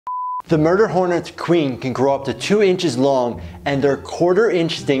The murder hornet's queen can grow up to 2 inches long, and their 1/4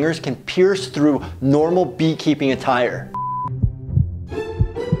 inch stingers can pierce through normal beekeeping attire.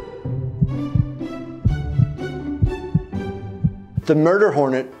 The murder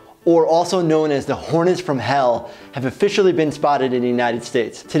hornet, or also known as the hornets from hell, have officially been spotted in the United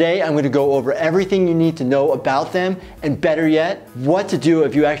States. Today, I'm going to go over everything you need to know about them, and better yet, what to do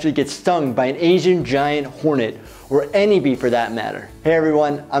if you actually get stung by an Asian giant hornet, or any bee for that matter. Hey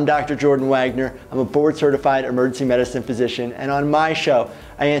everyone, I'm Dr. Jordan Wagner. I'm a board-certified emergency medicine physician, and on my show,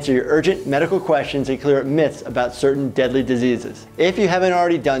 I answer your urgent medical questions and clear up myths about certain deadly diseases. If you haven't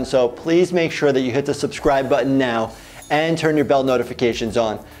already done so, please make sure that you hit the subscribe button now and turn your bell notifications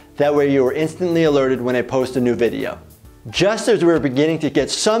on. That way you are instantly alerted when I post a new video. Just as we're beginning to get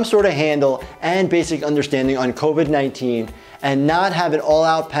some sort of handle and basic understanding on COVID-19 and not have an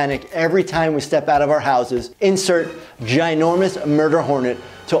all-out panic every time we step out of our houses, insert ginormous murder hornet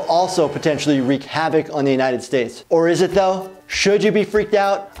to also potentially wreak havoc on the United States. Or is it though? Should you be freaked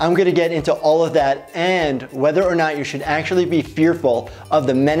out? I'm gonna get into all of that and whether or not you should actually be fearful of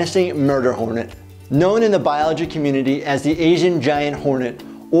the menacing murder hornet. Known in the biology community as the Asian giant hornet,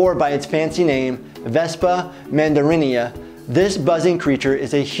 or by its fancy name, Vespa mandarinia, this buzzing creature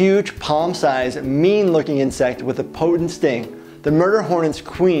is a huge palm-sized, mean-looking insect with a potent sting. The murder hornet's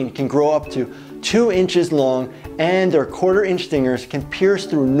queen can grow up to 2 inches long, and their 1/4 inch stingers can pierce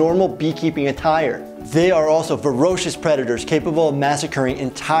through normal beekeeping attire. They are also ferocious predators capable of massacring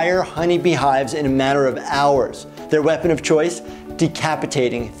entire honeybee hives in a matter of hours. Their weapon of choice?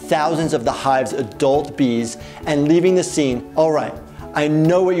 Decapitating thousands of the hive's adult bees and leaving the scene. All right, I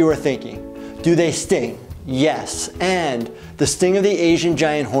know what you are thinking. Do they sting? Yes, and the sting of the Asian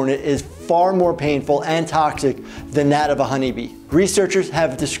giant hornet is far more painful and toxic than that of a honeybee. Researchers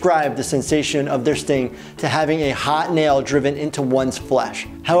have described the sensation of their sting to having a hot nail driven into one's flesh.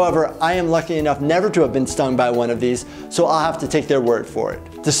 However, I am lucky enough never to have been stung by one of these, so I'll have to take their word for it.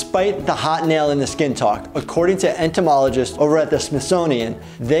 Despite the hot nail in the skin talk, according to entomologists over at the Smithsonian,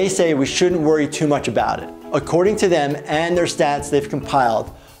 they say we shouldn't worry too much about it. According to them and their stats they've compiled,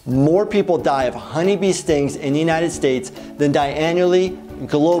 more people die of honeybee stings in the United States than die annually,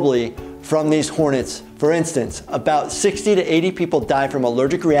 globally, from these hornets. For instance, about 60 to 80 people die from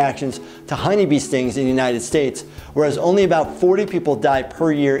allergic reactions to honeybee stings in the United States, whereas only about 40 people die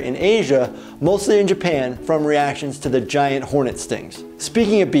per year in Asia, mostly in Japan, from reactions to the giant hornet stings.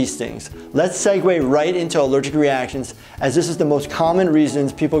 Speaking of bee stings, let's segue right into allergic reactions, as this is the most common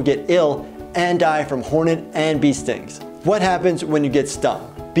reasons people get ill and die from hornet and bee stings. What happens when you get stung?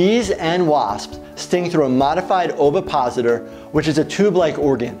 Bees and wasps sting through a modified ovipositor, which is a tube-like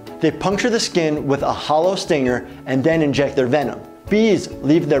organ. They puncture the skin with a hollow stinger and then inject their venom. Bees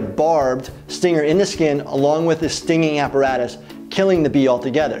leave their barbed stinger in the skin along with the stinging apparatus, killing the bee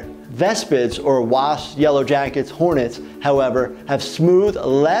altogether. Vespids, or wasps, yellow jackets, hornets, however, have smooth,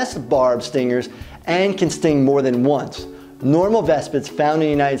 less barbed stingers and can sting more than once. Normal vespids found in the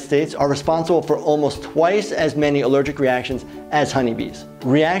United States are responsible for almost twice as many allergic reactions as honeybees.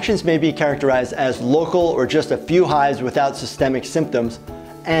 Reactions may be characterized as local or just a few hives without systemic symptoms,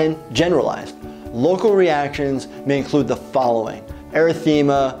 and generalized. Local reactions may include the following: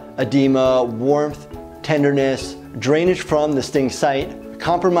 erythema, edema, warmth, tenderness, drainage from the sting site,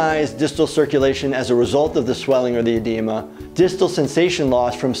 compromised distal circulation as a result of the swelling or the edema, distal sensation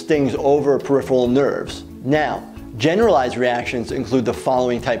loss from stings over peripheral nerves. Now, generalized reactions include the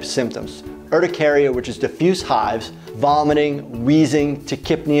following type of symptoms: urticaria, which is diffuse hives, vomiting, wheezing,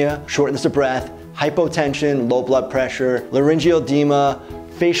 tachypnea, shortness of breath, hypotension, low blood pressure, laryngeal edema,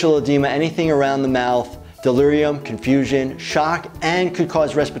 facial edema, anything around the mouth, delirium, confusion, shock, and could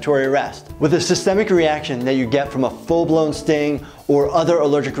cause respiratory arrest. With a systemic reaction that you get from a full-blown sting or other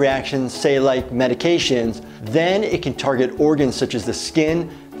allergic reactions, say like medications, then it can target organs such as the skin,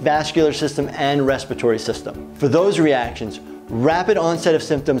 vascular system, and respiratory system. For those reactions, rapid onset of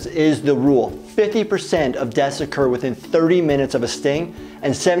symptoms is the rule. 50% of deaths occur within 30 minutes of a sting,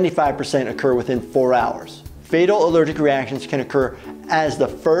 and 75% occur within 4 hours. Fatal allergic reactions can occur as the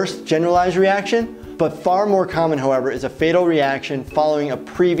first generalized reaction, but far more common, however, is a fatal reaction following a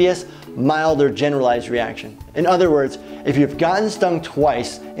previous milder generalized reaction. In other words, if you've gotten stung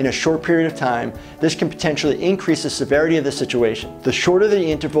twice in a short period of time, this can potentially increase the severity of the situation. The shorter the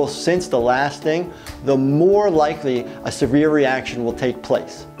interval since the last sting, the more likely a severe reaction will take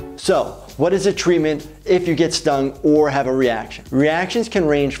place. So, what is the treatment if you get stung or have a reaction? Reactions can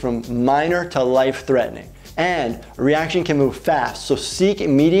range from minor to life-threatening, and a reaction can move fast, so seek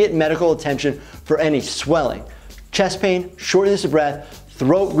immediate medical attention for any swelling, chest pain, shortness of breath,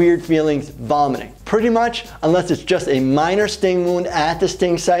 throat weird feelings, vomiting. Pretty much, unless it's just a minor sting wound at the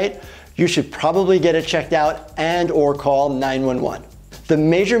sting site, you should probably get it checked out and or call 911. The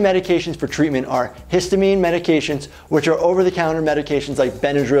major medications for treatment are histamine medications, which are over-the-counter medications like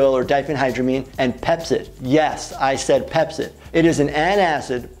Benadryl or diphenhydramine, and Pepcid. Yes, I said Pepcid. It is an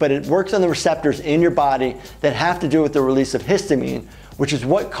antacid, but it works on the receptors in your body that have to do with the release of histamine, which is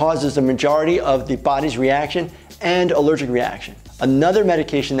what causes the majority of the body's reaction and allergic reaction. Another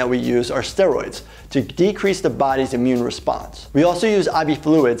medication that we use are steroids to decrease the body's immune response. We also use IV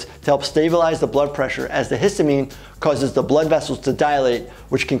fluids to help stabilize the blood pressure, as the histamine causes the blood vessels to dilate,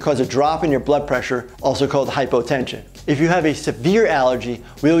 which can cause a drop in your blood pressure, also called hypotension. If you have a severe allergy,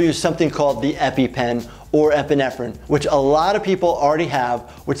 we'll use something called the EpiPen or epinephrine, which a lot of people already have,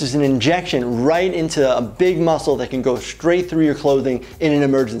 which is an injection right into a big muscle that can go straight through your clothing in an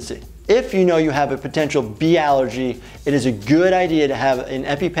emergency. If you know you have a potential bee allergy, it is a good idea to have an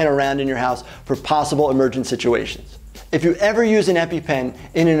EpiPen around in your house for possible emergent situations. If you ever use an EpiPen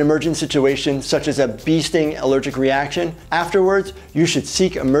in an emergent situation, such as a bee sting allergic reaction, afterwards, you should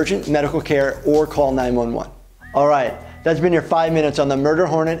seek emergent medical care or call 911. All right, that's been your 5 minutes on the murder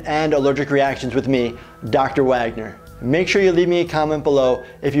hornet and allergic reactions with me, Dr. Wagner. Make sure you leave me a comment below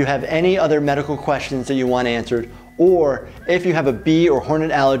if you have any other medical questions that you want answered, or if you have a bee or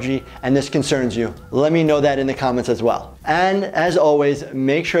hornet allergy and this concerns you. Let me know that in the comments as well. And as always,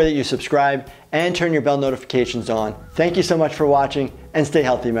 make sure that you subscribe and turn your bell notifications on. Thank you so much for watching, and stay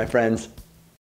healthy, my friends.